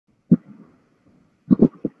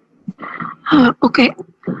Okay.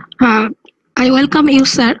 Uh, I welcome you,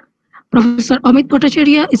 sir. Professor Amit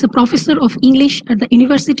Bhattacharya is a professor of English at the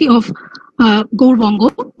University of Gour Banga,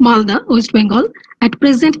 Malda, West Bengal. At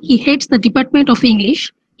present, he heads the Department of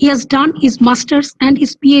English. He has done his master's and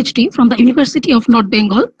his PhD from the University of North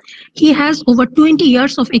Bengal. He has over 20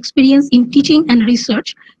 years of experience in teaching and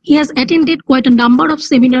research. He has attended quite a number of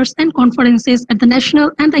seminars and conferences at the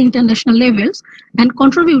national and the international levels and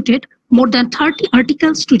contributed more than 30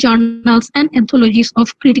 articles to journals and anthologies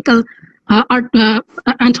of critical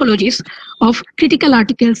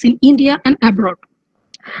articles in India and abroad.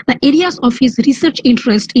 The areas of his research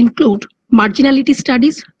interest include marginality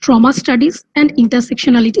studies, trauma studies, and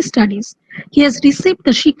intersectionality studies. He has received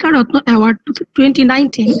the Shikha Ratna Award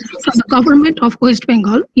 2019 from the Government of West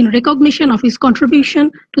Bengal in recognition of his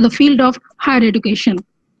contribution to the field of higher education.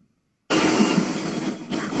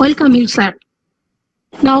 Welcome you, sir.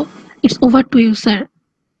 Now it's over to you, sir.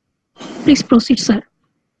 Please proceed, sir.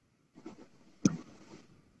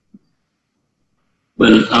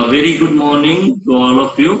 Well, a very good morning to all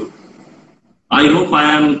of you. I hope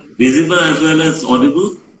I am visible as well as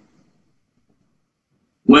audible.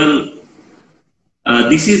 Well,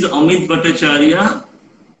 this is Amit Bhattacharya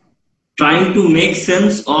trying to make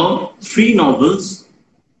sense of 3 novels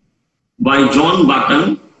by John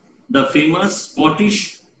Buchan, the famous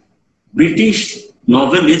Scottish British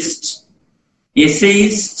novelist,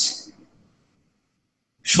 essayist,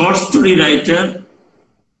 short story writer,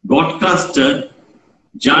 broadcaster,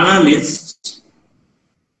 journalist,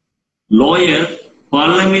 lawyer,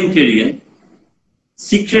 parliamentarian,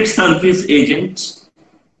 secret service agent,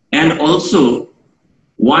 and also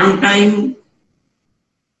one-time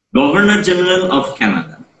Governor General of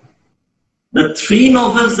Canada. The 3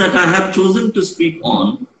 novels that I have chosen to speak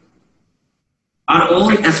on are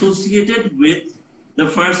all associated with the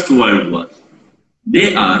First World War.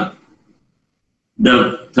 They are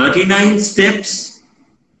the 39 Steps,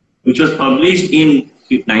 which was published in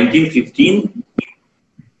 1915,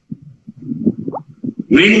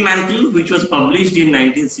 Green Mantle, which was published in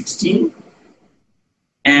 1916,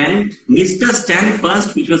 and Mr. Stand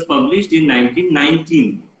Fast, which was published in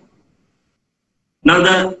 1919. Now,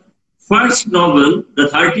 the first novel, The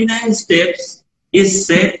 39 Steps, is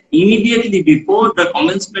set immediately before the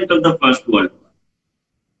commencement of the First World War,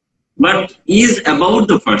 but is about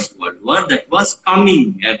the First World War that was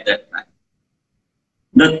coming at that time.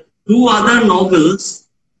 The 2 other novels,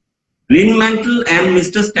 Green Mantle and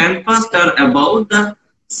Mr. Stand Fast, are about the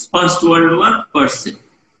First World War per se.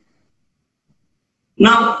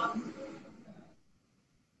 Now,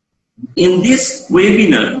 in this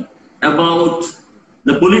webinar about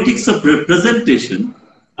the politics of representation,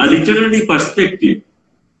 a literary perspective,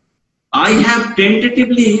 I have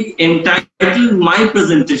tentatively entitled my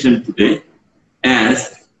presentation today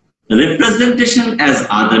as Representation as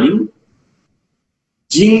Othering,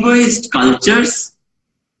 Jingoist Cultures,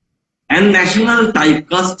 and National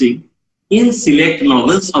Typecasting in Select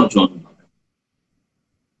Novels of John Banga.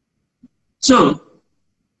 So,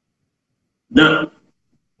 the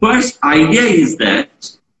first idea is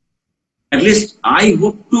that, at least I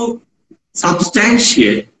hope to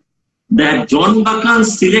substantiate that John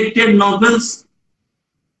Buchan's selected novels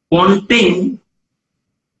contain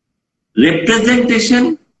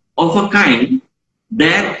representation of a kind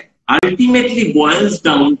that ultimately boils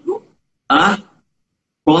down to a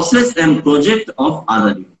process and project of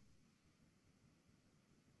othering.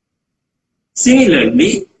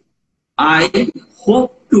 Similarly, I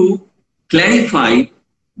hope to clarify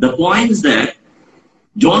the points that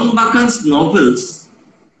John Buchan's novels,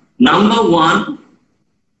 number 1,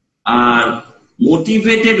 are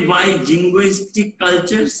motivated by jingoistic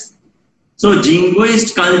cultures. So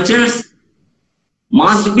jingoist cultures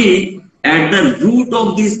must be at the root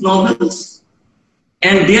of these novels.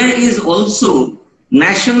 And there is also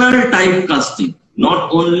national typecasting,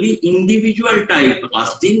 not only individual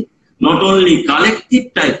typecasting, not only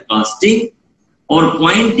collective typecasting, or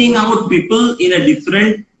pointing out people in a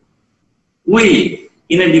different way,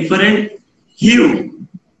 in a different hue.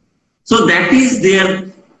 So that is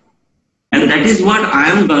there, and that is what I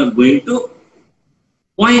am going to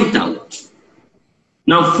point out.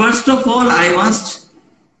 Now, first of all, I must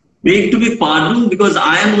beg to be pardoned because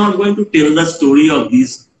I am not going to tell the story of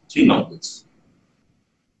these 3 novels.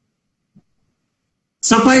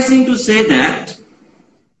 Sufficing to say that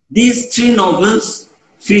these 3 novels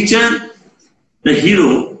feature the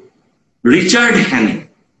hero Richard Hannay,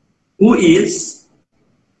 who is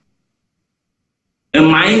a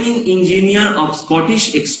mining engineer of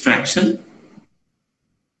Scottish extraction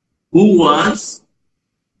who was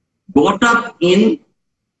brought up in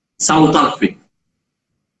South Africa,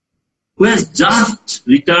 who has just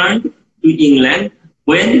returned to England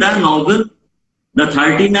when the novel The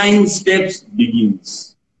 39 Steps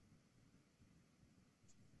begins.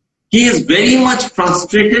 He is very much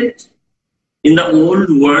frustrated in the old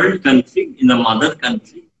world country, in the mother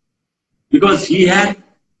country, because he had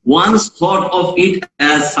once thought of it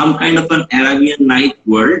as some kind of an Arabian Night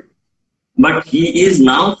world, but he is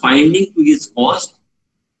now finding to his cost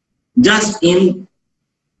just in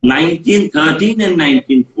 1913 and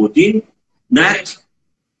 1914 that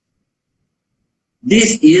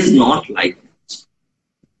this is not like it.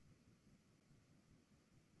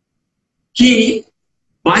 He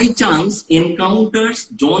by chance encounters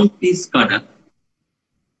John P. Scudder,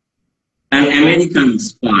 an American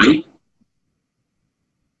spy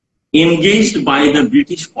engaged by the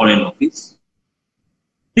British Foreign Office.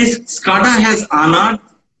 This Scudder has unearthed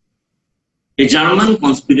a German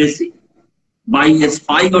conspiracy by a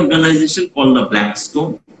spy organization called the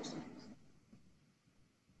Blackstone.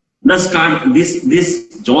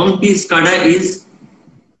 This John P. Scudder is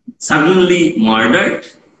suddenly murdered,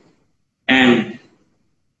 and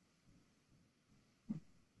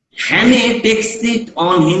Hannay takes it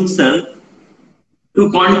on himself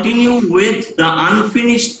to continue with the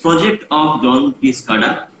unfinished project of John P.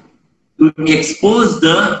 Scudder to expose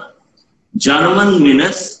the German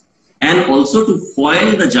menace and also to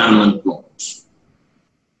foil the German plot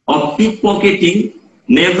of pickpocketing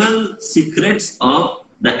naval secrets of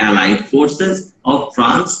the Allied forces of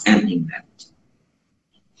France and England.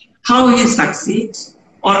 How he succeeds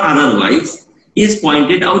or otherwise is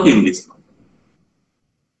pointed out in this novel.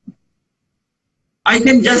 I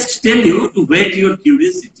can just tell you to whet your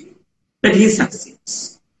curiosity that he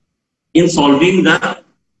succeeds in solving the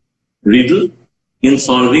riddle, in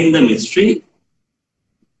solving the mystery,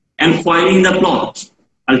 and foiling the plot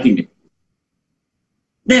ultimately.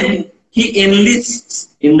 Then he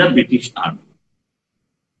enlists in the British Army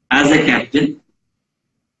as a captain,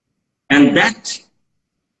 and that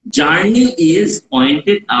journey is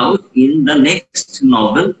pointed out in the next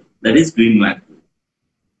novel, that is Green Mantle.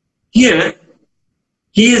 Here,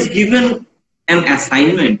 he is given an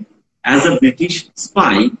assignment as a British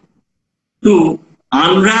spy to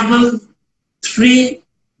unravel 3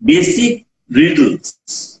 basic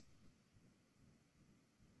riddles.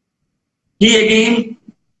 He again,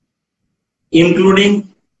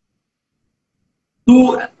 including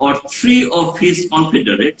 2 or 3 of his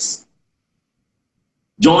confederates,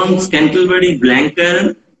 John Scantlebury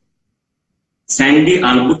Blanquer, Sandy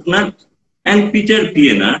Arbuthnot, and Peter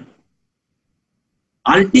Pienaar,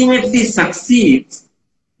 ultimately succeeds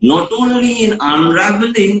not only in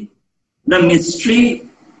unraveling the mystery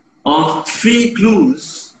of 3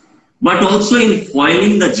 clues, but also in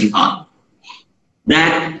foiling the jihad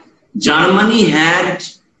that Germany had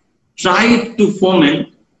tried to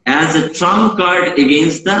foment as a trump card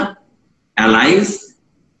against the Allies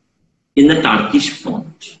in the Turkish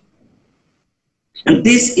front. And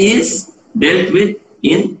this is dealt with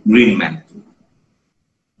in Green Mantle.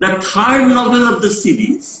 The third novel of the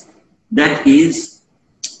series, that is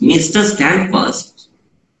Mr. Standfast,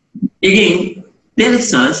 again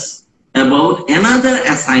tells us about another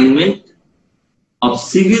assignment of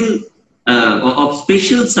special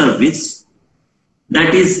service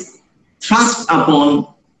that is thrust upon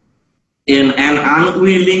an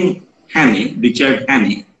unwilling Hannay, Richard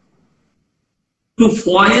Hannay, to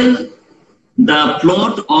foil the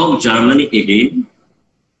plot of Germany again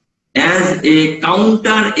as a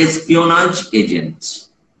counter-espionage agent,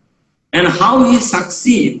 and how he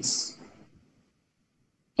succeeds,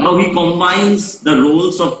 how he combines the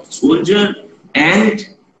roles of soldier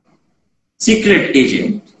and secret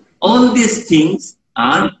agent. All these things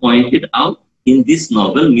are pointed out in this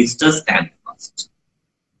novel, Mr. Standfast.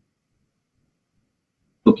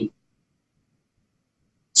 Okay.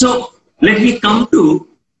 So let me come to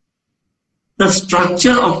the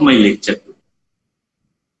structure of my lecture.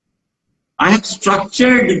 I have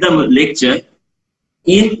structured the lecture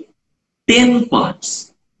in 10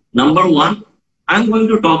 parts. Number 1, I'm going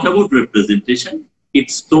to talk about representation,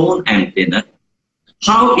 its tone and tenor,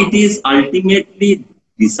 how it is ultimately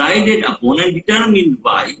decided upon and determined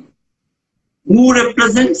by who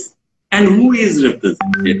represents and who is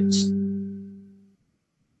represented.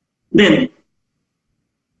 Then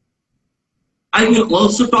I will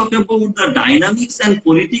also talk about the dynamics and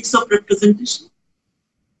politics of representation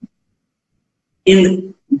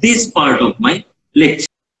in this part of my lecture.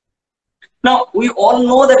 Now, we all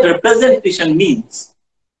know that representation means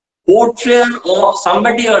portrayal of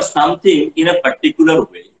somebody or something in a particular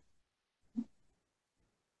way.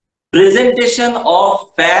 Presentation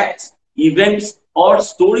of facts, events, or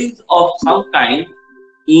stories of some kind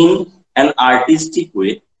in an artistic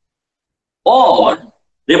way, or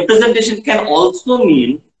representation can also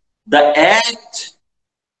mean the act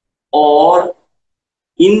or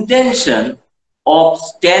intention of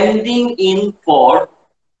standing in for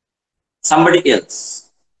somebody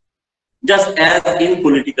else, just as in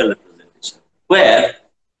political representation, where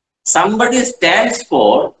somebody stands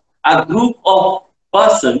for a group of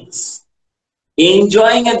persons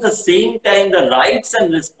enjoying at the same time the rights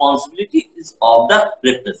and responsibilities of the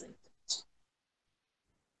representative.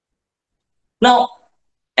 Now,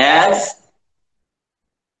 as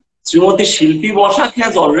Srimati Shilpi Bosak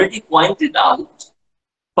has already pointed out,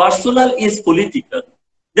 personal is political,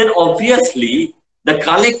 then obviously the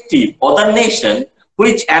collective or the nation,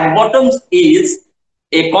 which at bottom is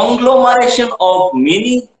a conglomeration of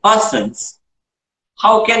many persons,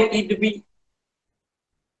 how can it be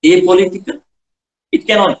apolitical? It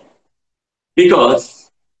cannot,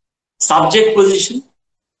 because subject position,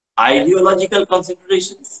 ideological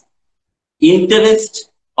considerations, interest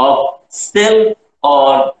of self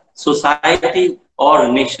or society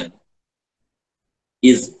or nation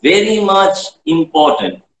is very much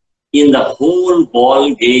important in the whole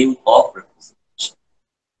ball game of representation.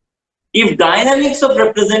 If dynamics of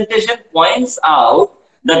representation points out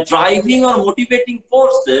the driving or motivating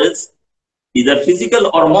forces, either physical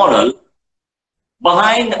or moral,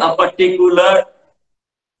 behind a particular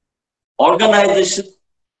organization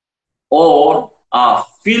or a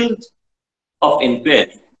field of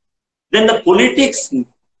inquiry, then the politics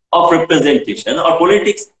of representation or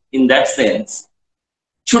politics in that sense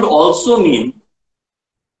should also mean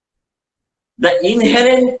the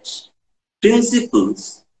inherent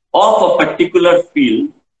principles of a particular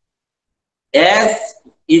field as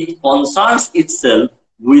it concerns itself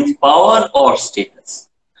with power or status.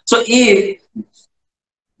 So if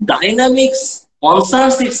dynamics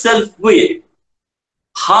concerns itself with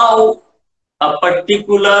how a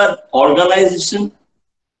particular organization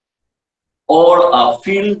or a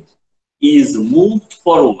field is moved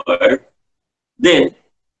forward, then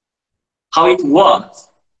how it works,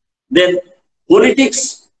 then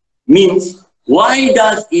politics means why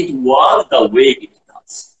does it work the way it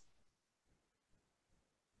does.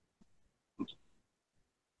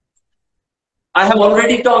 I have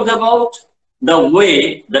already talked about the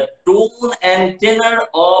way the tone and tenor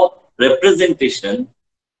of representation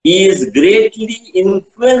is greatly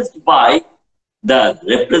influenced by the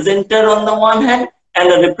representer on the one hand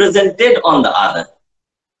and the represented on the other.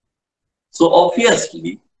 So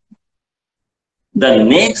obviously, the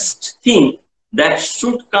next thing that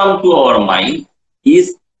should come to our mind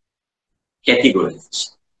is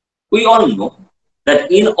categorization. We all know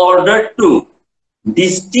that in order to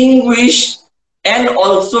distinguish and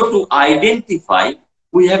also to identify,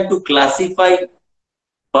 we have to classify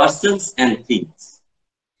persons and things.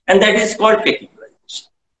 And that is called categorization.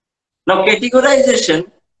 Now, categorization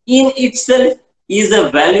in itself is a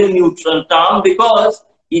value neutral term because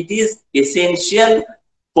it is essential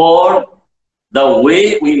for the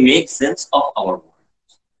way we make sense of our world.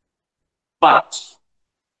 But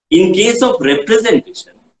in case of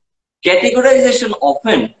representation, categorization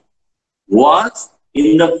often works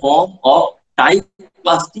in the form of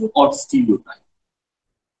typecasting or stereotype.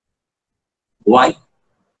 Why?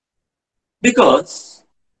 Because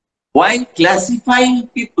while classifying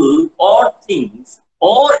people or things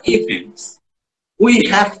or events, we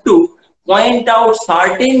have to point out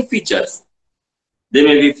certain features. They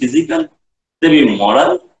may be physical, they may be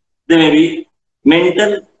moral, they may be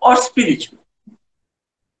mental or spiritual.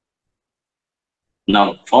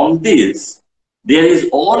 Now, from this, there is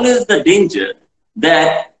always the danger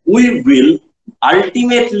that we will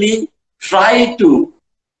ultimately try to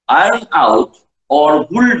iron out or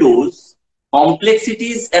bulldoze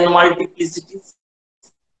complexities and multiplicities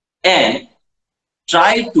and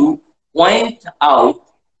try to point out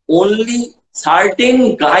only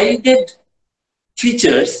certain guided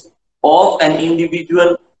features of an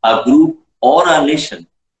individual, a group, or a nation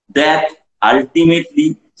that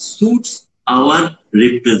ultimately suits our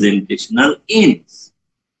representational aims.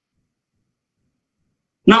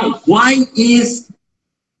 Now, why is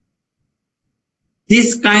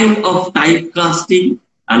this kind of typecasting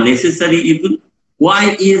a necessary evil?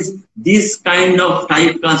 Why is this kind of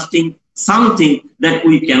typecasting something that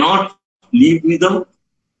we cannot live without?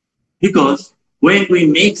 Because when we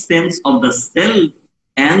make sense of the self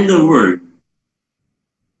and the world,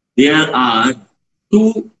 there are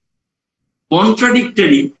two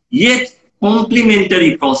contradictory yet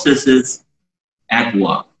complementary processes at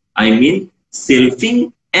work. I mean,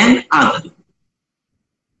 selfing and othering.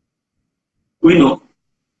 We know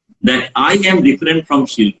that I am different from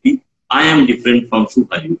Shilpi, I am different from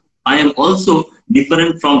Shubhayu, I am also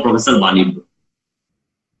different from Professor Bani.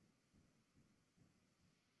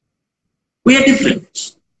 We are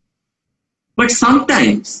different. But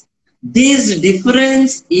sometimes this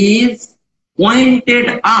difference is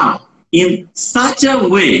pointed out in such a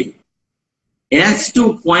way as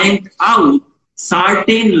to point out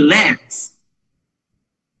certain lacks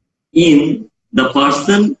in the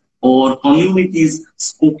person or communities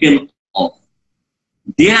spoken of,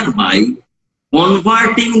 thereby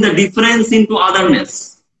converting the difference into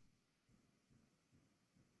otherness.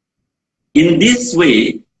 In this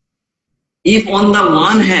way, if on the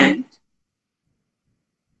one hand,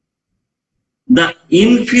 the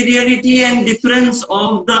inferiority and difference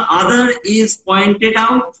of the other is pointed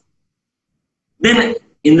out, then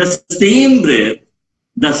in the same breath,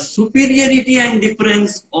 the superiority and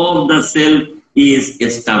difference of the self is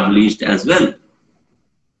established as well.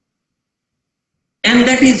 And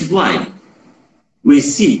that is why we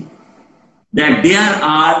see that there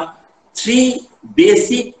are three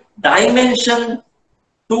basic dimensions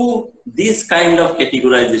to this kind of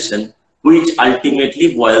categorization, which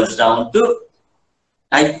ultimately boils down to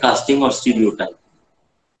typecasting or stereotype.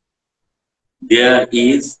 There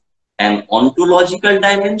is an ontological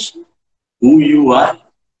dimension, who you are,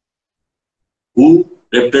 who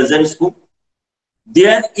represents who.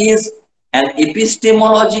 There is an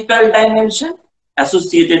epistemological dimension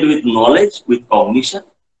associated with knowledge, with cognition,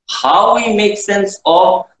 how we make sense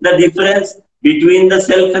of the difference between the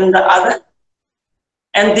self and the other.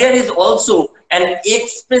 And there is also an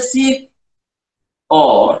expressive,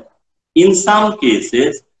 or in some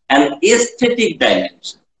cases, an aesthetic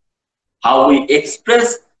dimension, how we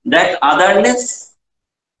express that otherness,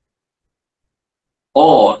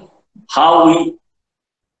 or how we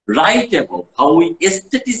write about, how we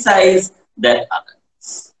aestheticize that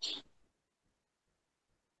otherness.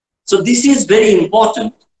 So this is very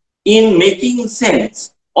important in making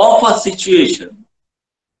sense of a situation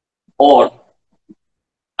or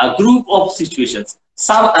a group of situations,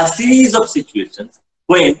 a series of situations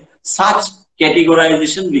when such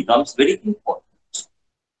categorization becomes very important.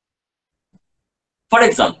 For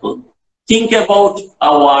example, think about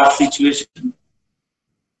a war situation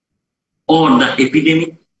or the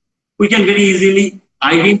epidemic. We can very easily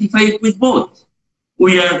identify it with both.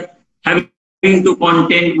 We are having to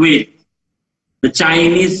contend with the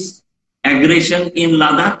Chinese aggression in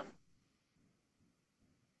Ladakh.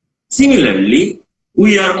 Similarly,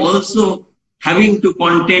 we are also having to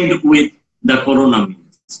contend with the coronavirus.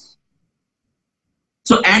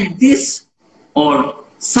 So at this or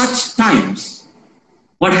such times,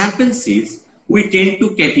 what happens is we tend to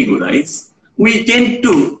categorize, we tend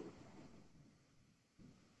to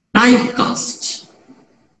typecast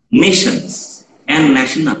nations and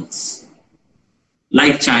nationals.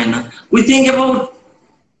 Like China, we think about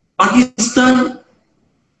Pakistan,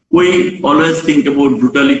 we always think about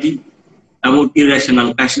brutality, about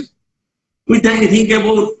irrational passion. We think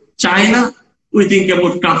about China, we think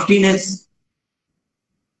about craftiness,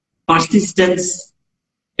 persistence,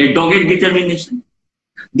 a dogged determination.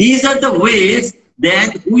 These are the ways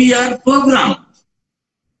that we are programmed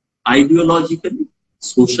ideologically,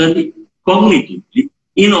 socially, cognitively,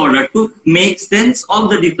 in order to make sense of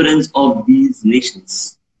the difference of these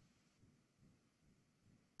nations.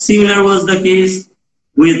 Similar was the case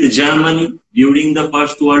with Germany during the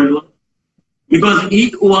First World War, because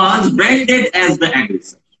it was branded as the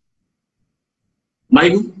aggressor. By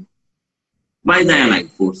who? By the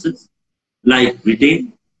Allied forces, like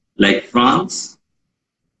Britain, like France,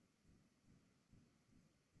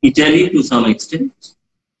 Italy to some extent,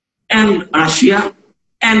 and Russia,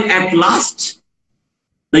 and at last,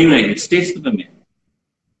 the United States of America.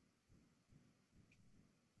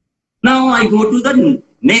 Now I go to the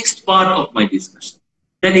next part of my discussion.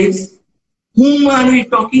 That is, whom are we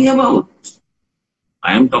talking about?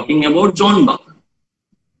 I am talking about John Buchan.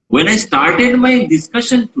 When I started my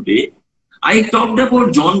discussion today, I talked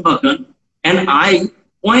about John Buchan and I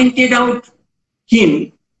pointed out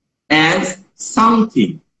him as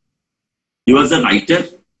something. He was a writer,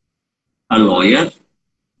 a lawyer,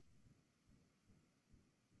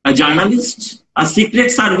 a journalist, a secret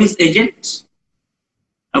service agent,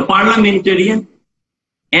 a parliamentarian,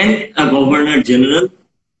 and a governor general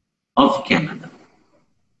of Canada.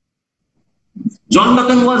 John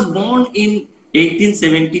Buchan was born in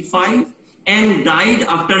 1875 and died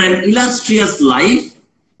after an illustrious life,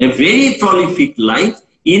 a very prolific life,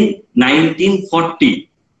 in 1940.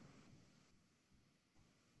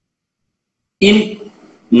 In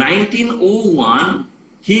 1901,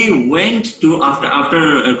 he went to,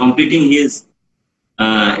 after completing his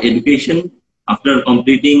education, after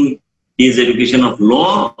completing his education of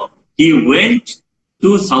law, he went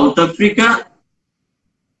to South Africa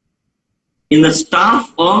in the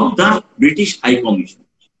staff of the British High Commission.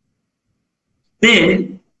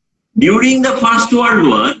 Then, during the First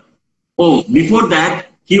World War, before that,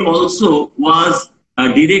 he also was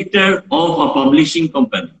a director of a publishing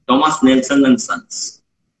company, Thomas Nelson and Sons.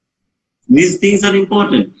 These things are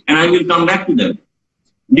important, and I will come back to them.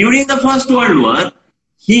 During the First World War,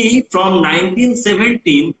 he, from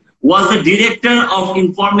 1917, was the director of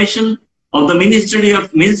information of the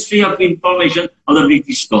Ministry of Information of the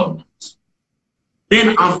British government.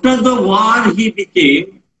 Then, after the war, he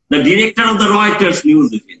became the director of the Reuters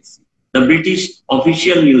news agency, the British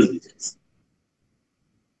official news agency.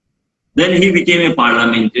 Then he became a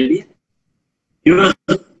parliamentarian. He was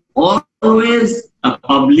always a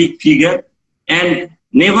public figure and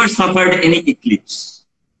never suffered any eclipse,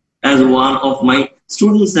 as one of my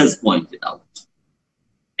students has pointed out.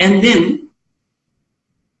 And then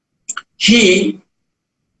he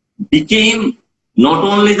became not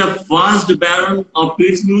only the first Baron of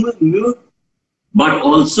Portsmouth, but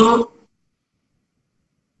also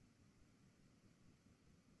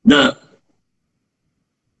the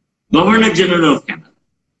Governor General of Canada.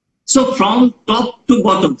 So from top to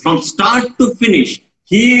bottom, from start to finish,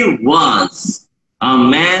 he was a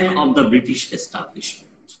man of the British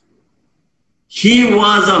establishment. He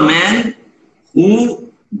was a man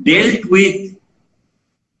who dealt with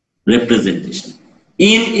representation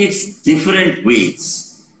in its different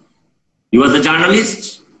ways. He was a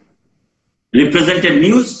journalist, represented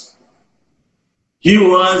news. He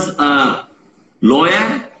was a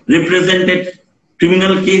lawyer, represented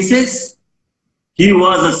criminal cases. He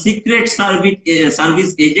was a secret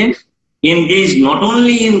service agent engaged not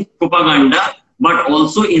only in propaganda but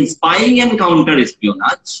also in spying and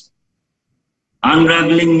counter-espionage,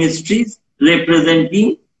 unraveling mysteries,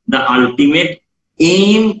 representing the ultimate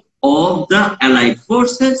aim of the Allied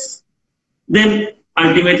forces. Then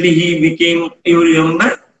ultimately he became, you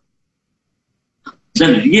remember,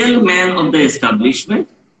 the real man of the establishment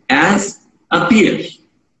as a peer.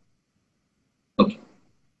 Okay.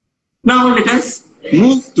 Now let us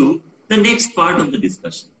move to the next part of the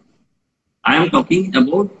discussion. I am talking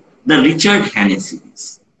about the Richard Hannay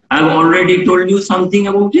series. I have already told you something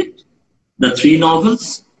about it. The 3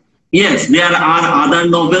 novels. Yes, there are other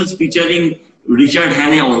novels featuring Richard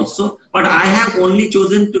Hannay also, but I have only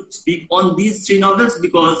chosen to speak on these 3 novels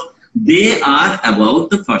because they are about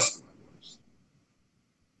the first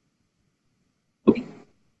one. Okay.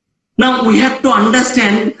 Now we have to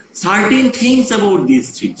understand certain things about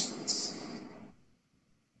these 3 novels.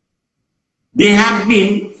 They have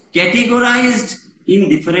been categorized in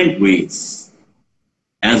different ways,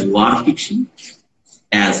 as war fiction,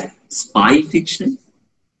 as spy fiction,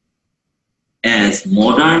 as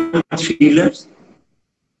modern thrillers.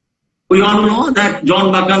 We all know that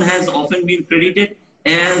John Buchan has often been credited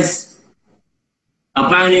as a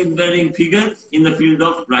pioneering figure in the field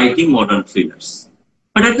of writing modern thrillers.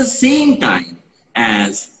 But at the same time,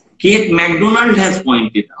 as Kate MacDonald has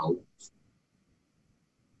pointed out,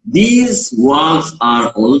 these works are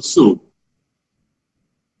also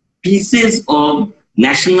pieces of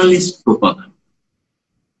nationalist propaganda.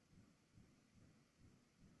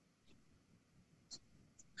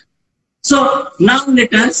 So now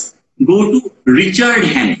let us go to Richard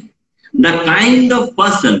Hannay, the kind of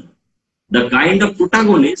person, the kind of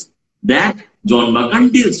protagonist that John Buchan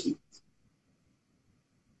deals with.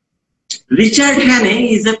 Richard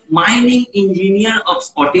Hannay is a mining engineer of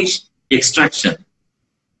Scottish extraction.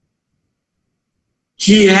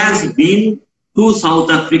 He has been to South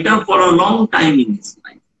Africa for a long time in his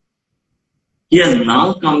life. He has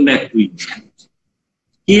now come back to England.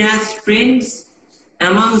 He has friends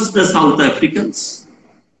amongst the South Africans.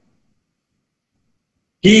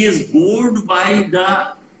 He is bored by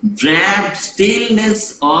the drab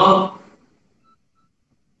staleness of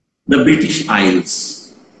the British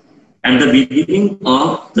Isles at the beginning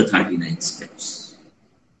of the 39 steps.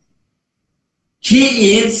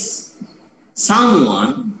 He is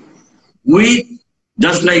someone with,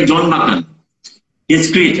 just like John Buchan,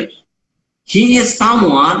 his creator, he is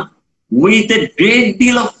someone with a great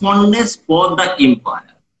deal of fondness for the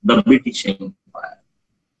empire, the British Empire,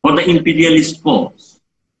 for the imperialist cause.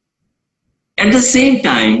 At the same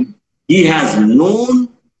time, he has known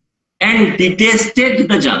and detested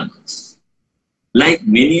the Germans, like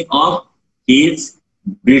many of his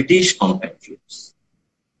British compatriots.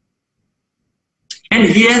 And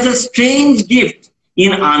he has a strange gift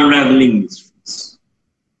in unraveling mysteries.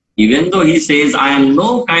 Even though he says, I am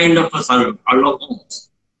no kind of a Sherlock Holmes,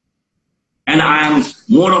 and I am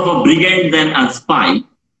more of a brigand than a spy,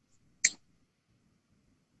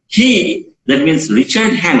 he, that means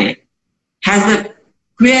Richard Hannay, has a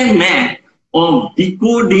queer knack of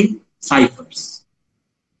decoding ciphers.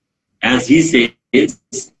 As he says,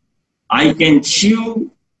 I can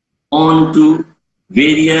chew onto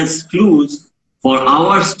various clues for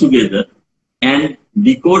hours together and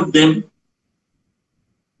decode them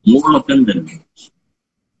more often than not.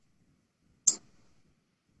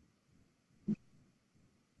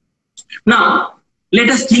 Now, let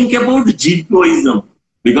us think about Jingoism,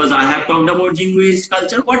 because I have talked about Jingoist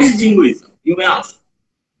culture. What is Jingoism? You may ask.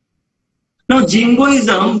 Now,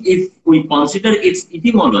 Jingoism, if we consider its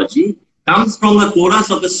etymology, comes from the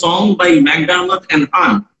chorus of a song by MacDermot and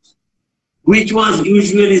Hunt, which was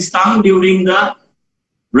usually sung during the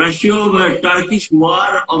Russo-Turkish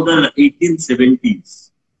War of the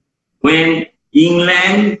 1870s, when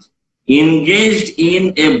England engaged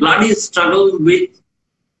in a bloody struggle with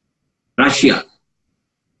Russia,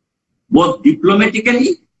 both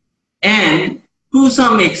diplomatically and to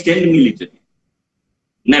some extent militarily,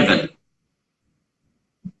 naval.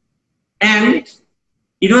 And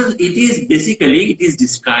it is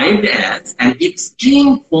described as an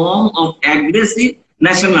extreme form of aggressive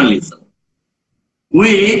nationalism,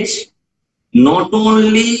 which not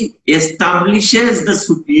only establishes the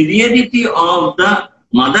superiority of the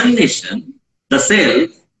mother nation, the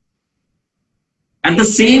self, at the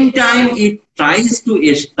same time it tries to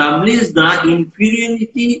establish the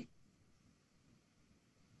inferiority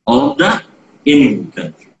of the enemy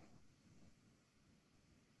country.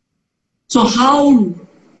 So how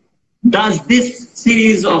does this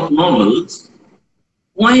series of novels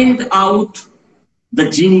point out the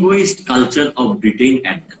Jingoist culture of Britain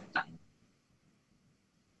at that time?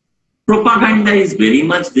 Propaganda is very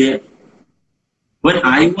much there. When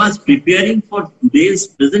I was preparing for today's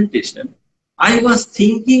presentation, I was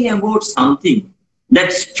thinking about something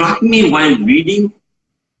that struck me while reading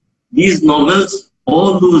these novels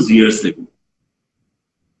all those years ago.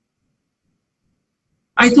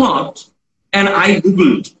 I thought, and I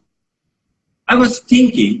Googled, I was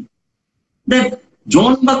thinking that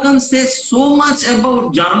John Buchan says so much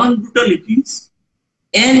about German brutalities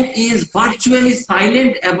and is virtually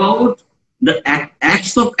silent about the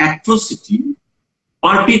acts of atrocity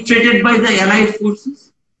perpetrated by the Allied forces.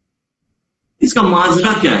 Iska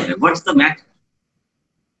Majdia kya hai? What's the matter?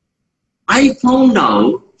 I found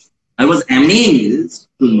out, I was amazed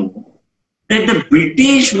to know that the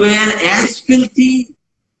British were as filthy,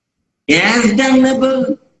 as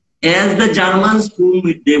damnable as the Germans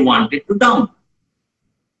whom they wanted to down.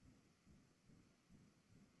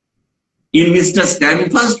 In Mr.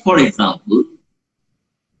 Stanford, for example,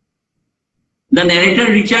 the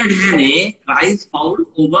narrator Richard Hannay cries foul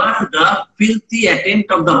over the filthy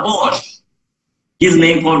attempt of the Bosch, his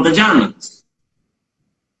name for the Germans,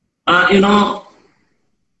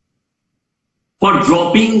 for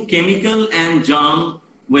dropping chemical and germ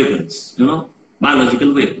weapons,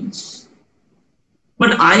 biological weapons.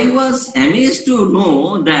 But I was amazed to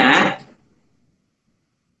know that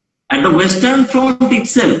at the Western Front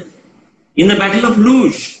itself, in the Battle of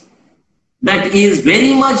Luge, that is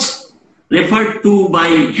very much referred to by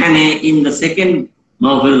Hannay in the second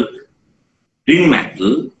novel, Ring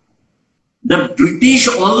Metal, the British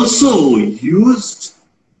also used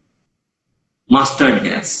mustard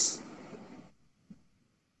gas.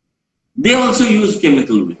 They also used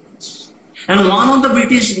chemical weapons. And one of the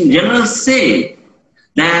British generals said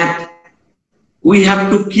that we have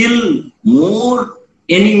to kill more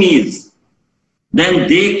enemies than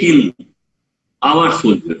they kill our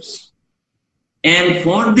soldiers. And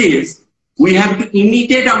for this, we have to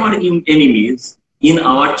imitate our enemies in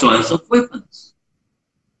our choice of weapons.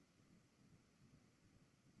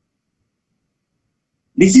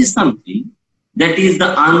 This is something that is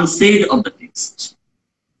the unsaid of the text.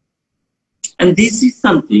 And this is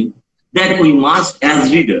something that we must,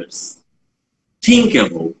 as readers, think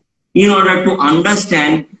about in order to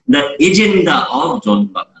understand the agenda of John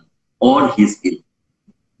Buchan or his ilk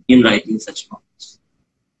in writing such novels.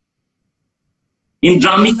 In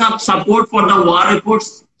drumming up support for the war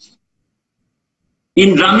efforts,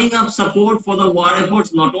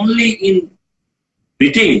 not only in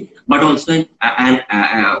Britain, but also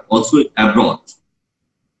also abroad.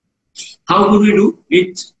 How could we do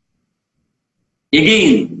it?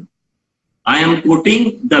 Again, I am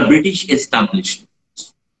quoting the British establishment.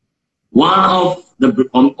 One of the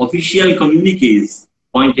official communiques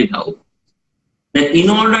pointed out that in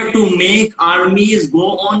order to make armies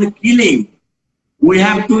go on killing, we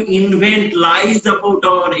have to invent lies about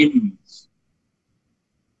our enemies.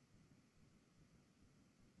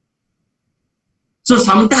 So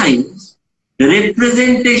sometimes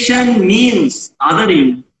representation means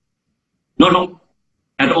othering not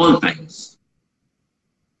at all times.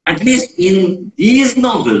 At least in these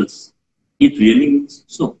novels, it really means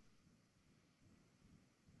so.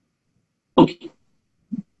 Okay.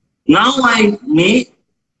 Now I may,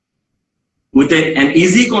 with an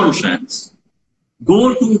easy conscience,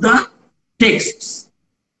 go to the texts,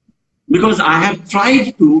 because I have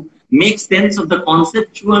tried to make sense of the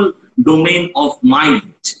conceptual domain of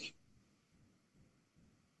mind.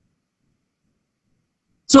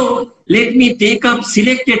 So let me take up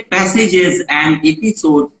selected passages and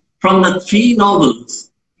episodes from the three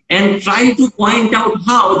novels and try to point out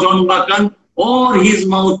how John Buchan or his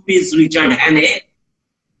mouthpiece Richard Hannay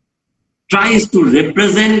tries to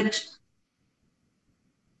represent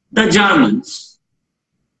the Germans,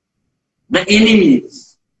 the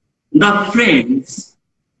enemies, the friends,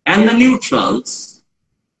 and the neutrals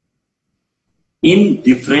in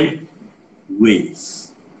different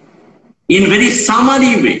ways, in very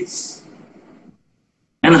summary ways,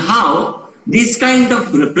 and how this kind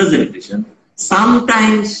of representation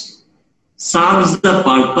sometimes serves the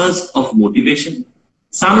purpose of motivation,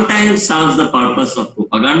 sometimes serves the purpose of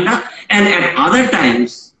propaganda, and at other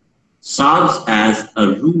times serves as a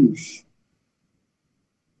ruse.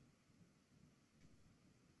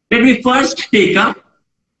 Let me first take up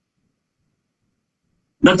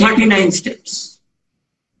the 39 steps.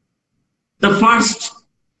 The first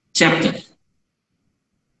chapter.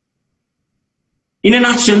 In a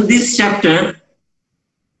nutshell, this chapter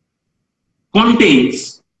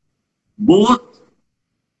contains both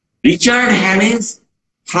Richard Hannay's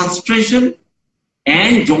frustration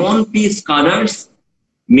and John P. Scudder's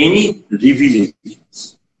many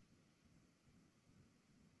revelations.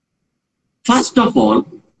 First of all,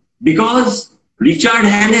 because Richard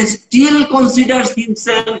Hannay still considers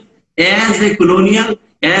himself as a colonial,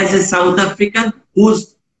 as a South African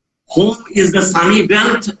whose home is the sunny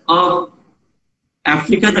belt of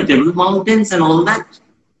Africa, the Table Mountains and all that,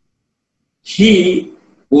 he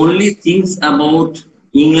only thinks about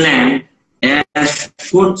England as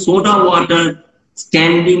soda water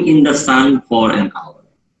standing in the sun for an hour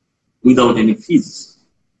without any fees.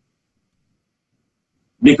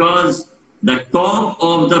 Because the talk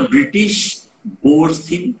of the British bores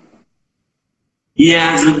him. He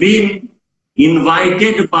has been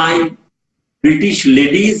invited by British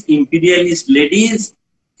ladies, imperialist ladies,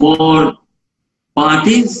 for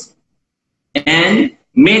parties and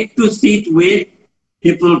made to sit with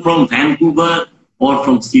people from Vancouver or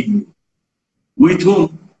from Sydney, with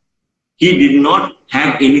whom he did not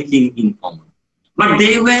have anything in common. But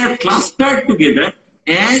they were clustered together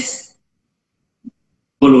as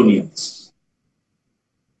colonials.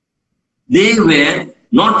 They were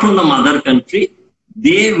not from the mother country,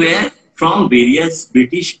 they were from various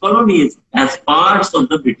British colonies as parts of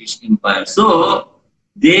the British Empire. So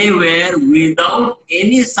they were, without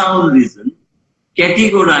any sound reason,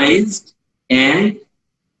 categorized and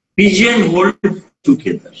pigeonholed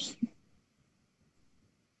together.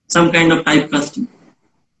 Some kind of typecasting.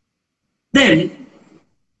 Then,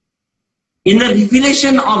 in the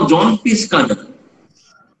revelation of John P. Scudder,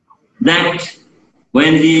 that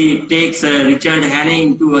when he takes Richard Hannay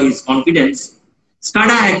into his confidence,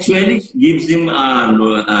 Scudder actually gives him a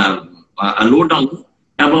lowdown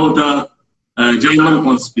about a German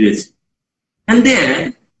conspiracy. And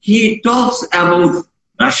there he talks about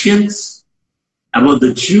Russians, about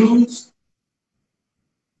the Jews,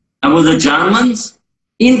 about the Germans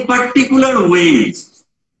in particular ways.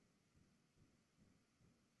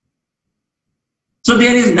 So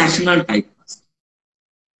there is national typecasting.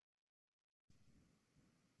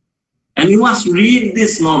 And you must read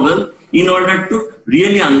this novel in order to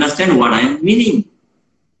really understand what I am meaning.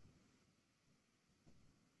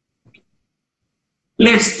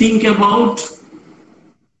 Let's think about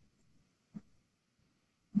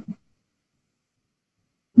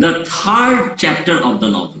the third chapter of the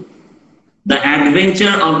novel, The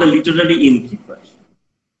Adventure of the Literary Innkeeper.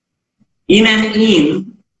 In an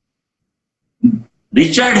inn,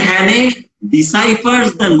 Richard Hannay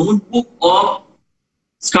deciphers the notebook of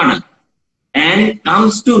Scudder and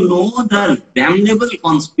comes to know the damnable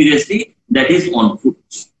conspiracy that is on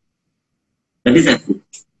foot. That is afoot.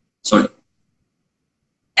 Sorry.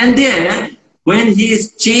 And there, when he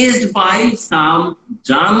is chased by some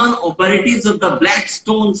German operatives of the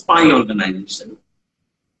Blackstone spy organization,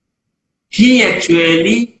 he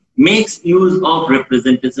actually makes use of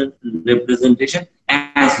representation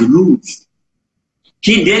as ruse.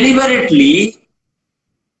 He deliberately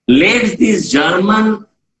lets these German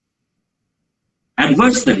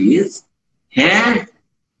adversaries have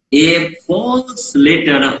a false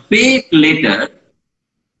letter, a fake letter,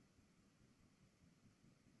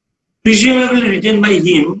 presumably written by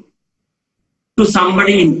him to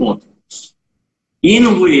somebody important,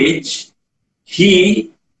 in which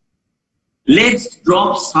he lets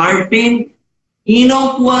drop certain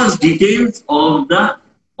innocuous details of the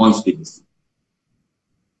conspiracy.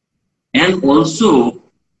 And also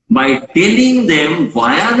by telling them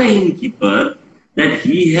via the innkeeper that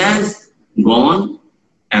he has gone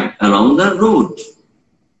along the road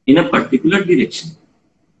in a particular direction,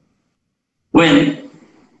 when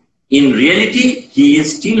in reality he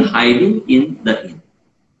is still hiding in the inn.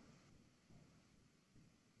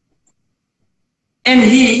 And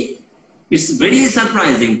it's very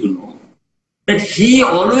surprising to know that he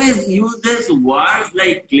always uses words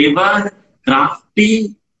like clever,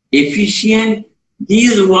 crafty, efficient.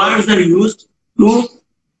 These words are used to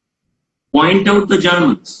point out the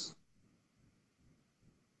Germans.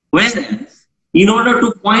 Whereas, in order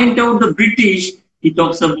to point out the British, he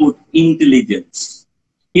talks about intelligence.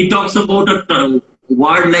 He talks about a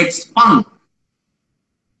word like spunk.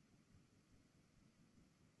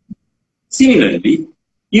 Similarly,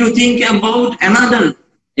 you think about another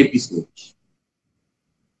episode.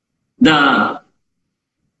 The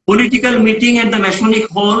political meeting at the Masonic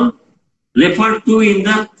Hall, referred to in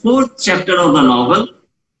the 4th chapter of the novel,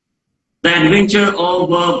 The Adventure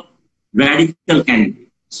of Radical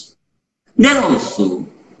Candidates. There also,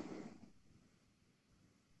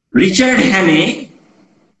 Richard Hannay,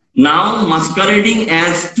 now masquerading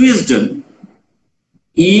as Twisden,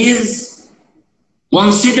 is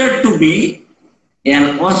considered to be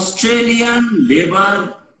an Australian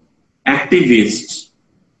Labour activist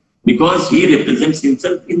because he represents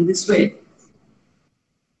himself in this way,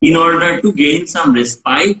 in order to gain some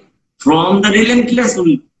respite from the relentless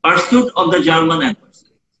pursuit of the German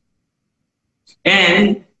adversaries,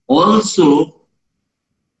 and also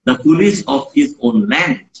the police of his own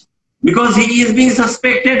land, because he is being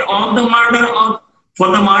suspected of the murder of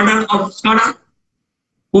Skada,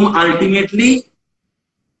 whom ultimately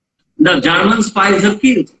the German spies have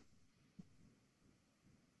killed.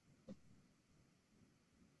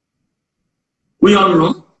 We all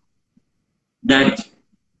know that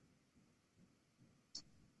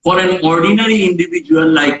for an ordinary individual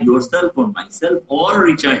like yourself or myself or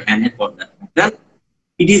Richard Hannay for that matter,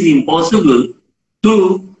 it is impossible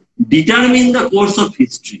to determine the course of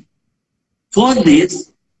history. For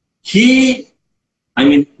this, Richard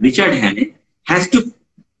Hannay has to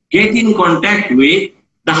get in contact with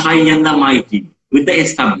the high and the mighty, with the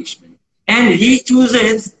establishment. And he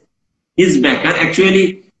chooses his backer.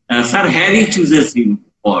 Actually, Sir Harry chooses him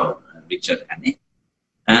for Richard Hannay.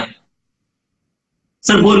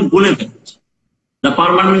 Sir Boulevard, the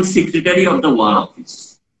permanent secretary of the War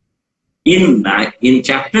Office. In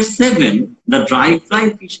chapter 7, The Dry Fly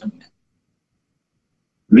Fisherman,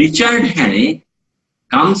 Richard Hannay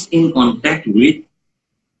comes in contact with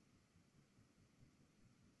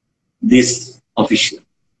this official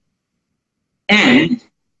and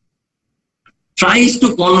tries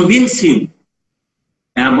to convince him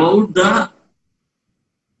about the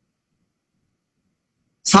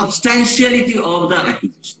substantiality of the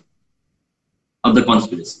accusation, of the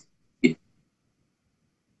conspiracy.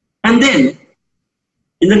 And then,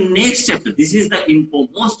 in the next chapter, this is the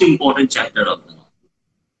most important chapter of the novel,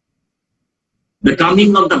 the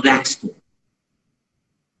coming of the Black Stone.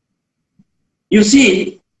 You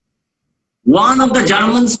see, one of the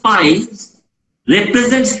German spies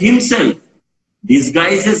represents himself,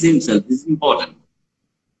 disguises himself, this is important,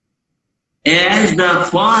 as the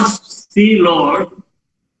first Sea Lord,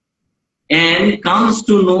 and comes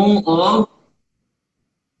to know of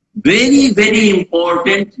very, very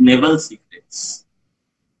important naval secrets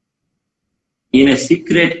in a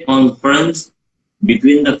secret conference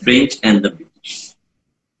between the French and the British.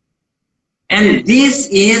 And this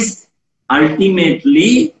is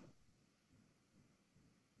ultimately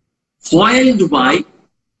foiled by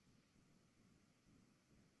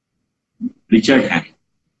Richard Hannay.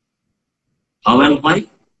 How and why?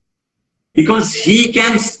 Because he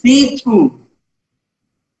can see through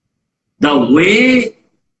the way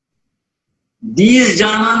these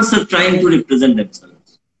Germans are trying to represent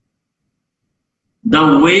themselves,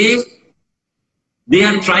 the way they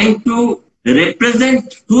are trying to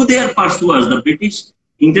represent to their pursuers, the British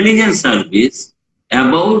intelligence service,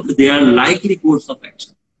 about their likely course of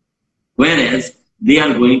action, whereas they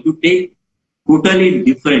are going to take a totally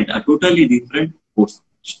different course of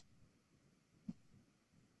action.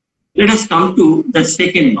 Let us come to the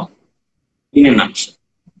second novel in a nutshell,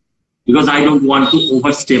 because I don't want to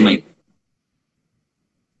overstay my point.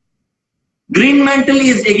 Green Mantle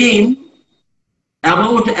is again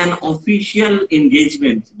about an official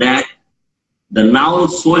engagement that the now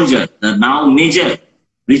soldier, the now Major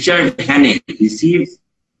Richard Hannay received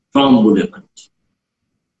from Bullivant.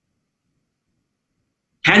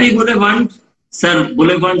 Harry Bullivant, Sir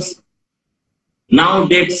Bullivant's now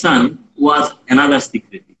dead son, was another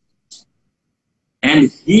secretary.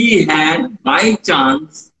 And he had by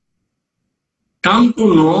chance come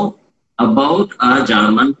to know about a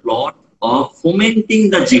German plot of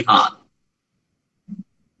fomenting the jihad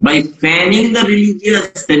by fanning the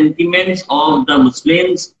religious sentiments of the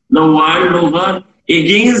Muslims the world over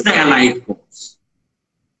against the Allied force.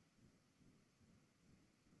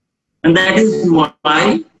 And that is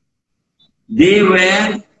why they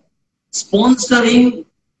were sponsoring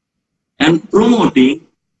and promoting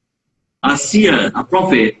a seer, a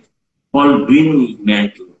prophet called Green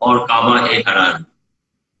Mantle or Kaba-e-Harari.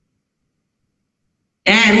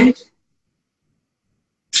 And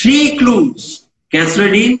three clues,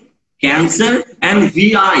 Cassadine, Cancer and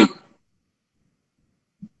VI,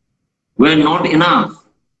 were not enough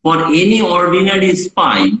for any ordinary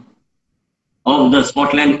spy of the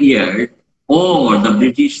Scotland Yard or the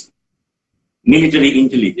British military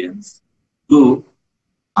intelligence to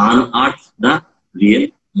unearth the real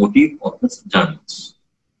motive of the Germans.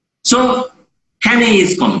 So Hannay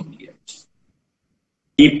is coming here.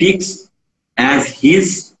 He picks as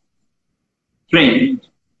his friend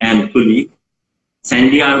and colleague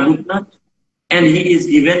Sandy Arbuthnot, and he is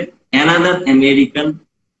given another American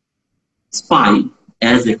spy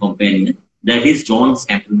as a companion, that is John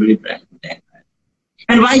Scantlebury Brand.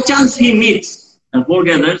 And by chance he meets and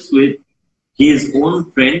foregathers with his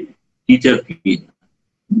own friend Peter Peter.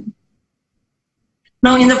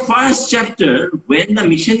 Now in the first chapter, when the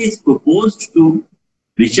mission is proposed to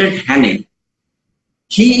Richard Hannay,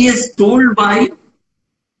 he is told by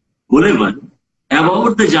Bullivant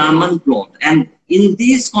about the German plot, and in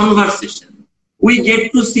this conversation we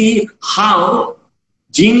get to see how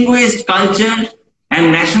Jingoist culture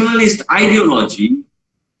and nationalist ideology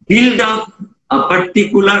build up a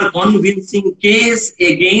particular convincing case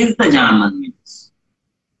against the Germans,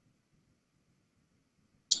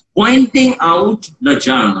 pointing out the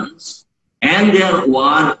Germans and their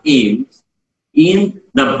war aims in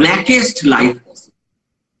the blackest light possible.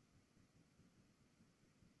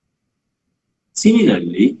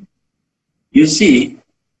 Similarly, you see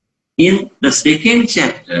in the second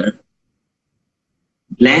chapter,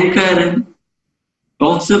 Blanchard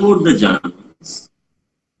talks about the Germans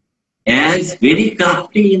as very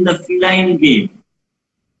crafty in the feline game,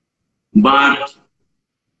 but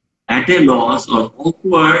at a loss or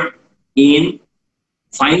awkward in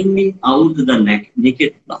finding out the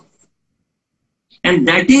naked love. And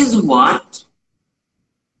that is what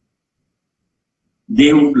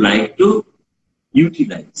they would like to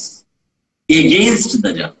utilize against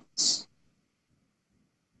the Germans.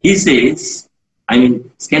 He says,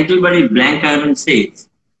 Scantlebury Blanchard says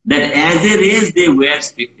that as a race they wear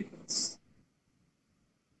spectacles.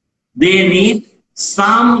 They need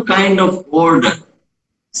some kind of order,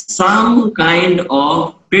 some kind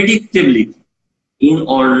of predictability in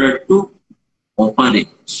order to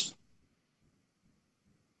operate.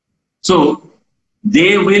 So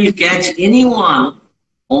they will catch anyone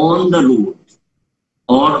on the road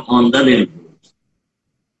or on the railroad,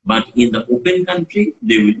 but in the open country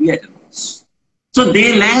they will be at a loss. So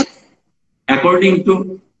they lack, according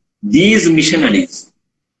to these missionaries,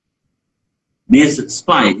 these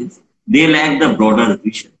spies, they lack the broader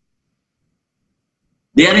vision.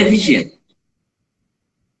 They are efficient.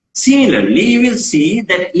 Similarly, you will see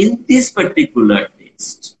that in this particular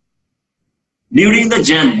text, during the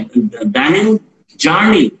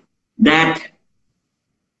journey that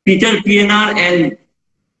Peter Pienaar and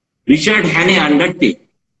Richard Hannay undertake,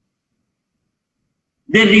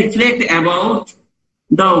 they reflect about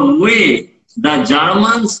the way the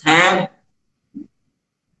Germans have,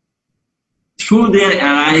 through their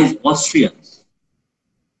allies Austrians,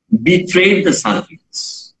 betrayed the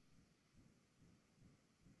Serbians,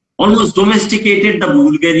 almost domesticated the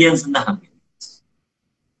Bulgarians and the Hungarians,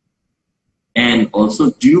 and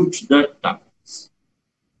also duped the Turks.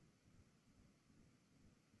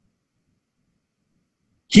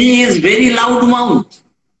 He is very loudmouthed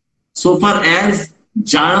so far as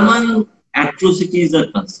German atrocities are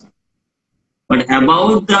concerned, but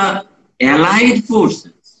about the Allied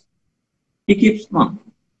forces, he keeps mum.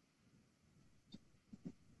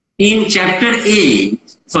 In chapter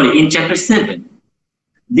 7,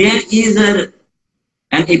 there is an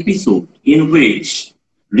episode in which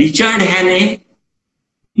Richard Hannay,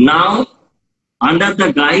 now under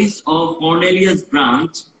the guise of Cornelius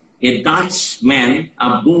Brandt, a Dutch man,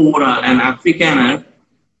 a Boer, an Afrikaner,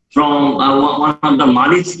 from one of the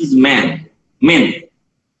Mauritius men, men,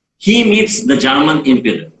 he meets the German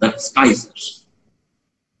emperor, the Kaiser.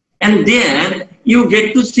 And there you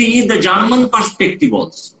get to see the German perspective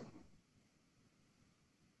also.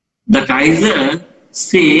 The Kaiser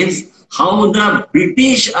says how the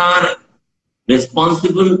British are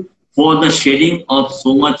responsible for the shedding of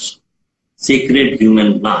so much sacred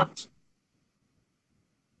human blood.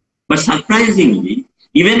 But surprisingly,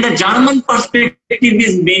 even the German perspective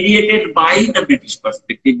is mediated by the British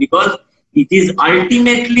perspective, because it is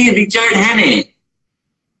ultimately Richard Hannay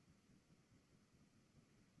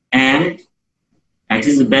and at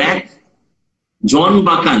his back, John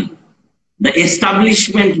Buchan, the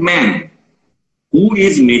establishment man, who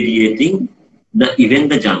is mediating even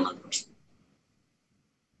the German perspective.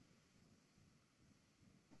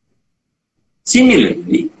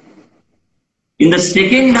 Similarly, in the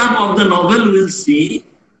second half of the novel, we'll see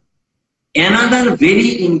another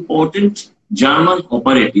very important German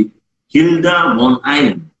operative, Hilda von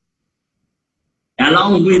Einem,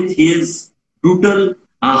 along with his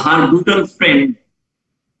her brutal friend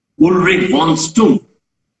Ulrich von Stumm.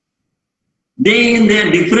 They, in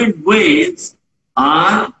their different ways,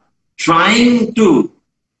 are trying to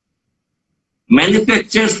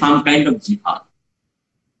manufacture some kind of jihad.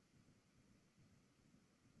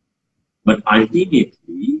 But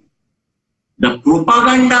ultimately, the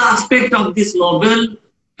propaganda aspect of this novel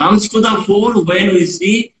comes to the fore when we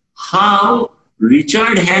see how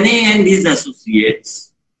Richard Hannay and his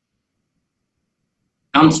associates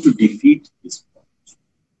comes to defeat this plot.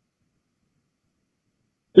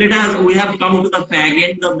 We have come to the fag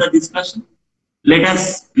end of the discussion. Let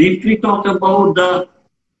us briefly talk about the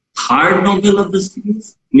third novel of the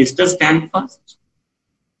series, Mr. Standfast.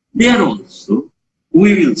 There also,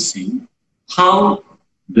 we will see how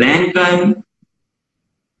Blanchard,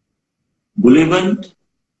 Bullivant,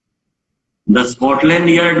 the Scotland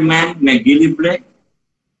Yard man, MacGillivray,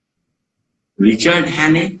 Richard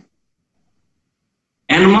Hannay,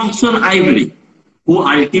 and Moxon Ivory, who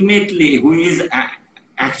is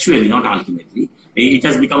actually, not ultimately, it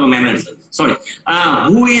has become a mannerism, sorry,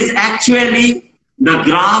 who is actually the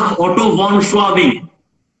Graf Otto von Schwabing,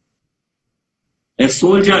 a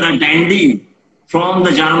soldier, a dandy from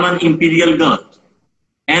the German Imperial Guard,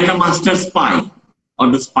 and the master spy, or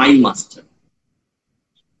the spy master.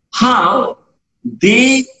 How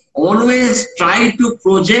they always try to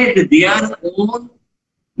project their own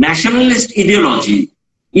nationalist ideology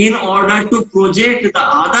in order to project the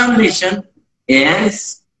other nation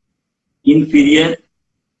as inferior,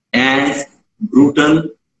 as brutal,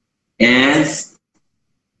 as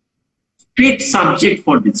fit subject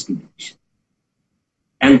for discrimination.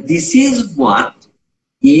 And this is what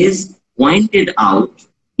is pointed out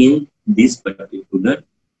in this particular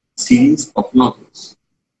series of novels.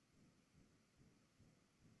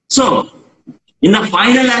 So, in the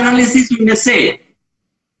final analysis, we may say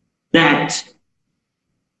that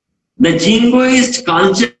the Jingoist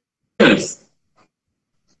cultures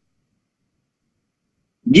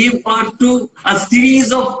give birth to a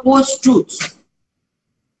series of post-truths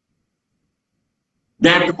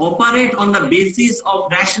that operate on the basis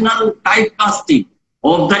of rational typecasting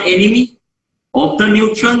of the enemy, of the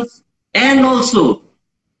neutrals, and also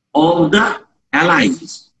of the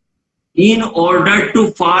allies, in order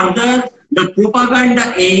to further the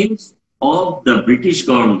propaganda aims of the British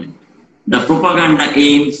government, the propaganda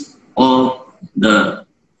aims of the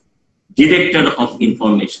Director of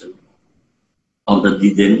Information of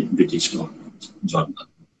the then British government, John Buchan.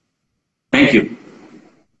 Thank you.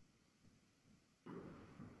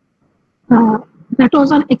 That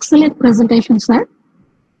was an excellent presentation, sir.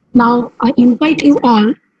 Now I invite you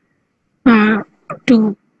all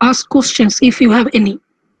to ask questions if you have any.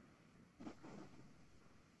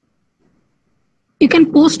 You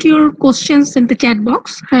can post your questions in the chat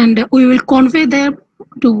box and we will convey them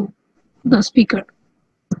to the speaker.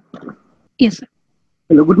 Yes, sir.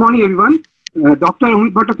 Hello, good morning, everyone. Dr.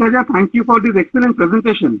 Amit Bhattacharya, thank you for this excellent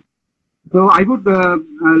presentation. So I would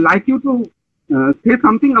like you to say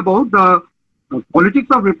something about the politics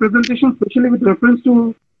of representation, especially with reference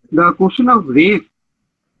to the question of race.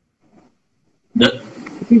 The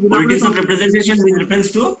politics of representation with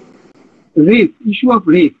reference to? Race, issue of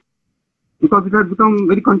race. Because it has become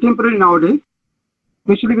very contemporary nowadays,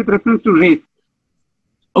 especially with reference to race.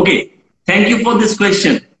 Okay, thank you for this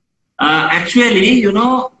question. Actually, you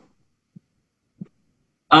know,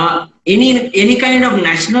 any kind of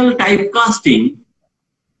national typecasting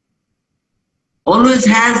always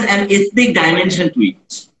has an ethnic dimension to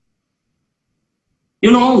it.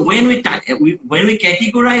 You know, when we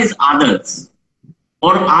categorize others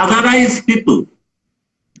or otherize people,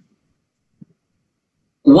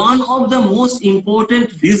 one of the most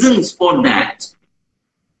important reasons for that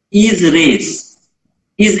is race,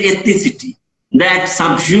 is ethnicity that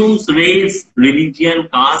subsumes race, religion,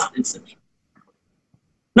 caste, etc.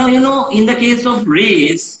 Now, in the case of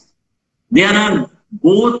race, there are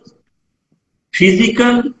both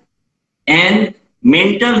physical and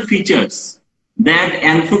mental features that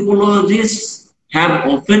anthropologists have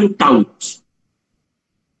often touted.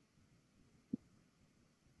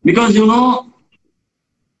 Because,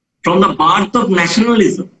 from the birth of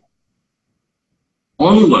nationalism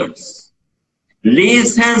onwards,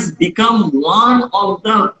 race has become one of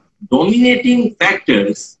the dominating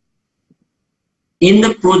factors in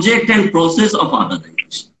the project and process of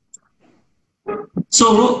urbanization.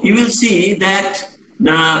 So you will see that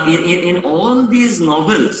in all these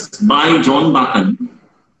novels by John Buchan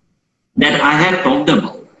that I have talked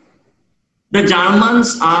about, the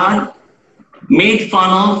Germans are made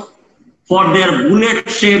fun of for their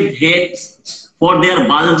bullet-shaped heads, for their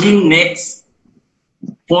bulging necks,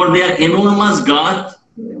 for their enormous girth,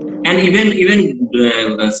 and even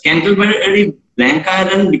Scantlebury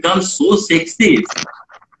Blanchard becomes so sexist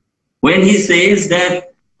when he says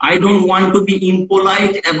that I don't want to be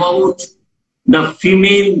impolite about the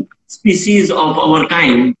female species of our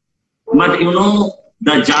kind, but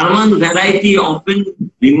the German variety often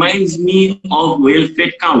reminds me of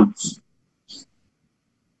well-fed cows.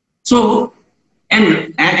 So,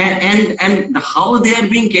 and how they are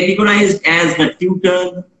being categorized as the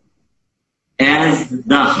Teuton, as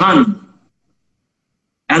the Hun,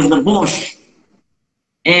 as the Bosch,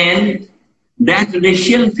 and that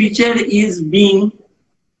racial feature is being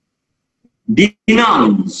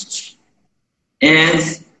denounced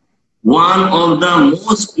as one of the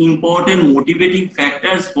most important motivating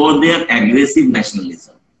factors for their aggressive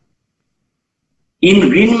nationalism. In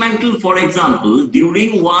Greenmantle, for example,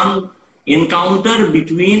 during one encounter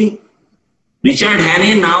between Richard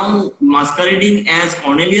Hannay, now masquerading as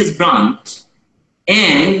Cornelius Brandt,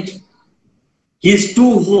 and his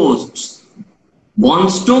two hosts,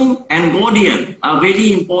 Bonstum and Gaudian, a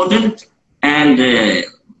very important and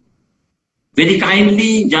very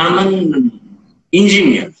kindly German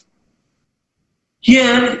engineer.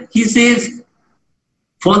 Here he says,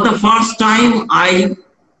 for the first time I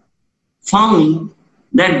found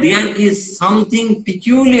that there is something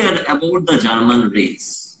peculiar about the German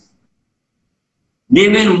race. They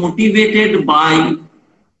were motivated by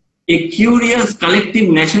a curious collective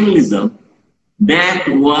nationalism that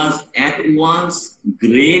was at once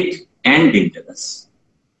great and dangerous.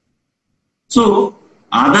 So,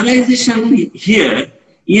 otherization here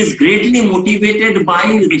is greatly motivated by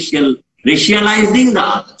racializing the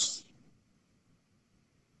others.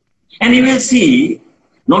 And you will see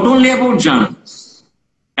not only about Germans,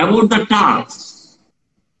 about the Turks,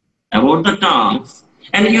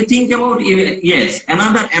 and you think about, yes,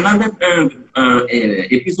 another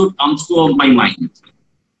episode comes to my mind.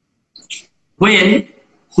 When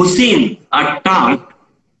Hussein, a Turk,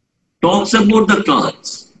 talks about the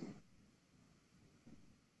Kurds,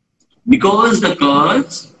 because the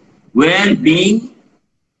Kurds were being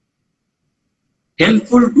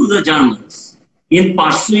helpful to the Germans in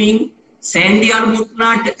pursuing Sandy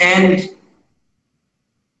Arbuthnot and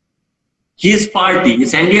his party.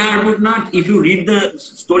 Sandy Arbuthnot, if you read the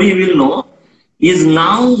story, you will know, is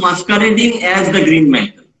now masquerading as the Green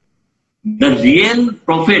Mantle. The real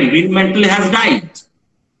prophet Green Mantle has died.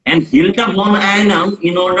 And Hilda von Einem,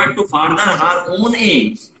 in order to further her own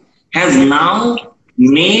aims, has now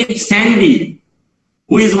made Sandy,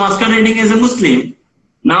 who is masquerading as a Muslim,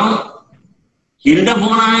 now Hilda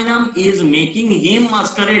von Einem is making him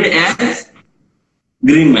masquerade as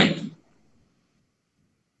Green Mantle.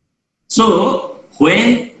 So,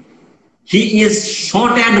 when he is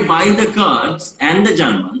shot at by the Kurds and the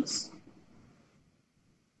Germans,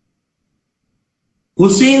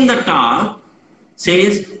 Hussein the Turk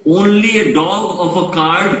says only a dog of a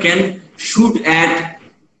Kurd can shoot at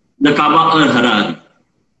the Kaaba al-Harari.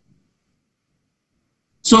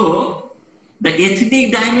 So, the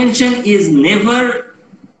ethnic dimension is never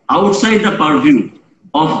outside the purview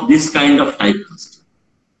of this kind of typecasting.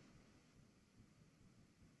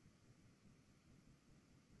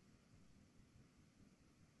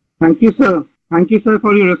 Thank you, sir. Thank you, sir,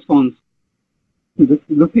 for your response. This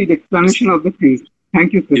is the explanation of the case.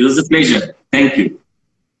 Thank you, sir. It was a pleasure. Thank you.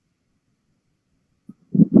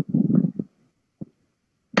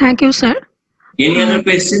 Thank you, sir. Any other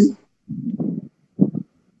question?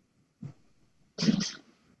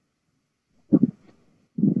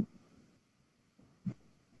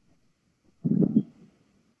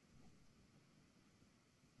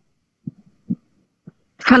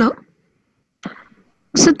 Hello.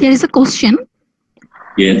 So there is a question.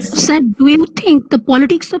 Yes. Sir, do you think the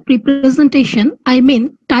politics of representation, I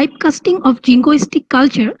mean typecasting of jingoistic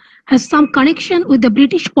culture, has some connection with the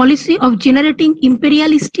British policy of generating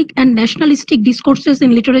imperialistic and nationalistic discourses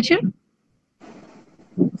in literature?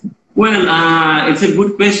 Well, it's a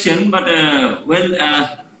good question, but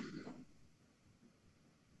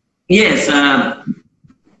yes,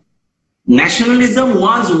 nationalism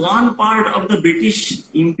was one part of the British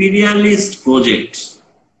imperialist project.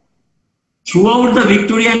 Throughout the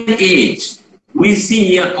Victorian age, we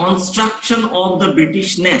see a construction of the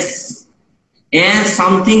Britishness as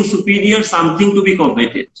something superior, something to be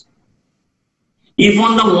coveted. If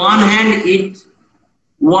on the one hand it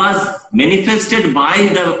was manifested by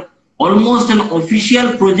the almost an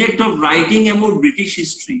official project of writing about British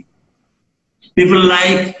history, people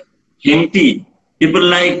like Henty, people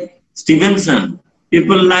like Stevenson,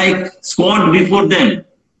 people like Scott before them,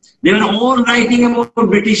 they were all writing about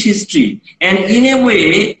British history and in a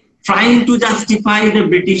way trying to justify the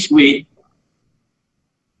British way,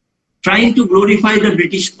 trying to glorify the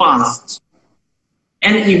British past.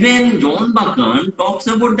 And even John Buchan talks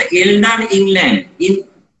about the elder England in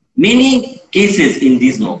many cases in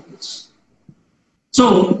these novels.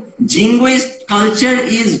 So Jingoist culture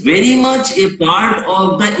is very much a part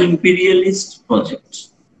of the imperialist project.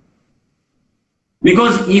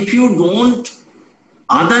 Because if you don't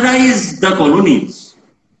otherize the colonies,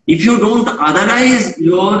 if you don't otherize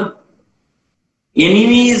your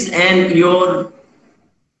enemies and your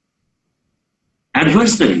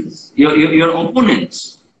adversaries, your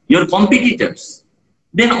opponents, your competitors,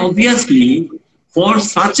 then obviously for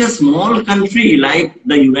such a small country like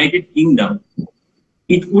the United Kingdom,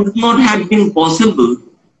 it would not have been possible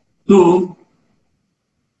to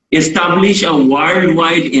establish a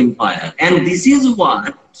worldwide empire. And this is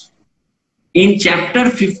what in chapter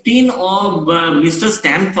 15 of Mr.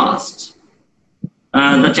 Standfast,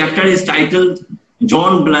 the chapter is titled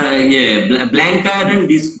John Blanchard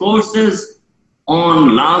Discourses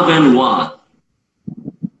on Love and War.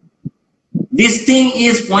 This thing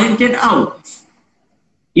is pointed out,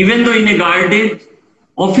 even though in a guarded,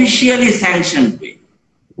 officially sanctioned way,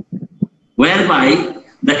 whereby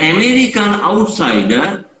the American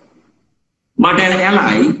outsider, but an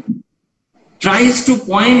ally, tries to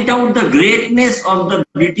point out the greatness of the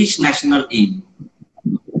British national aim.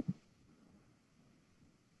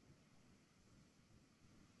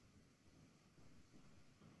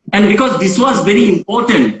 And because this was very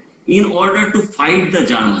important in order to fight the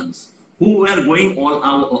Germans, who were going all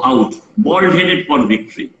out, bald-headed for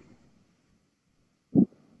victory.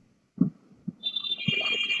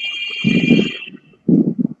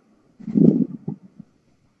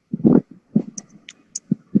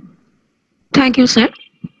 Thank you, sir.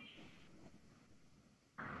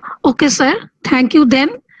 Okay, sir. Thank you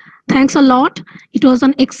then. Thanks a lot. It was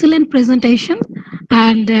an excellent presentation.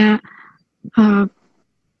 And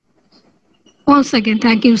once again,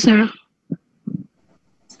 thank you, sir.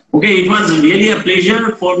 Okay, it was really a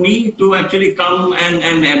pleasure for me to actually come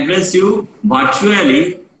and address you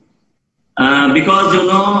virtually because, you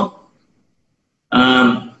know,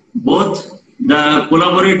 both the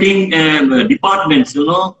collaborating departments, you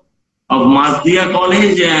know, of Majdia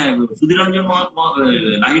College, Sudhiranjan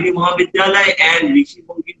Lahiri Mahavidyala and Rishi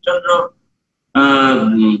Chandra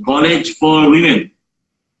College for Women,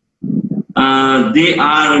 they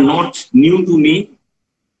are not new to me.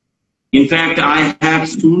 In fact, I have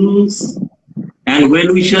students and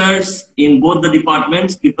well-wishers in both the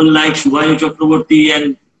departments, people like Shubhayu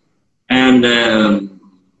Chakraborty and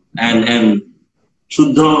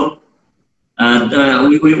Shuddha.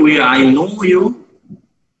 I know you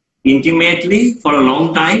intimately for a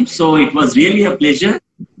long time, so it was really a pleasure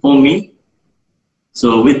for me.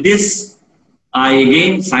 So with this, I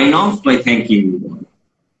again sign off by thanking you.